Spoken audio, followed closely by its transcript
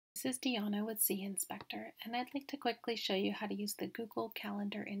This is Deanna with zInspector, and I'd like to quickly show you how to use the Google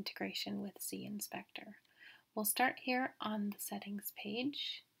Calendar integration with zInspector. We'll start here on the settings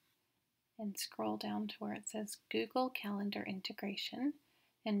page and scroll down to where it says Google Calendar integration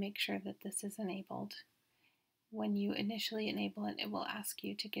and make sure that this is enabled. When you initially enable it, it will ask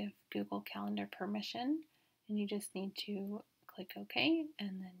you to give Google Calendar permission, and you just need to click OK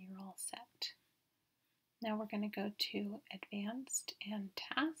and then you're all set. Now we're going to go to Advanced and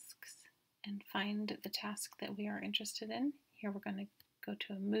Tasks and find the task that we are interested in. Here we're going to go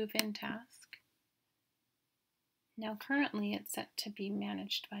to a Move-In task. Now currently it's set to be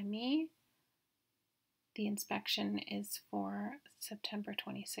managed by me. The inspection is for September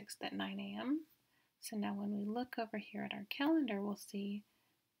 26th at 9 a.m. So now when we look over here at our calendar, we'll see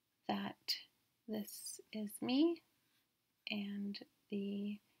that this is me and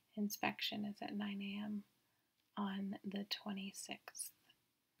the inspection is at 9 a.m. on the 26th.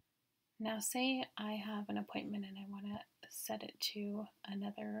 Now say I have an appointment and I want to set it to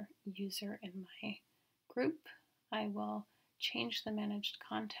another user in my group. I will change the managed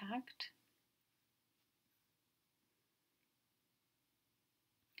contact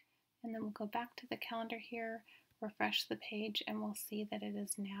and then we'll go back to the calendar here, refresh the page, and we'll see that it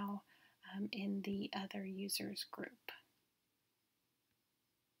is now in the other users group.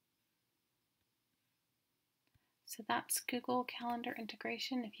 So that's Google Calendar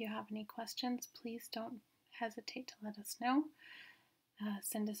integration. If you have any questions, please don't hesitate to let us know.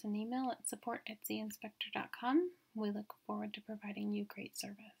 Send us an email at support@zInspector.com. We look forward to providing you great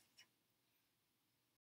service.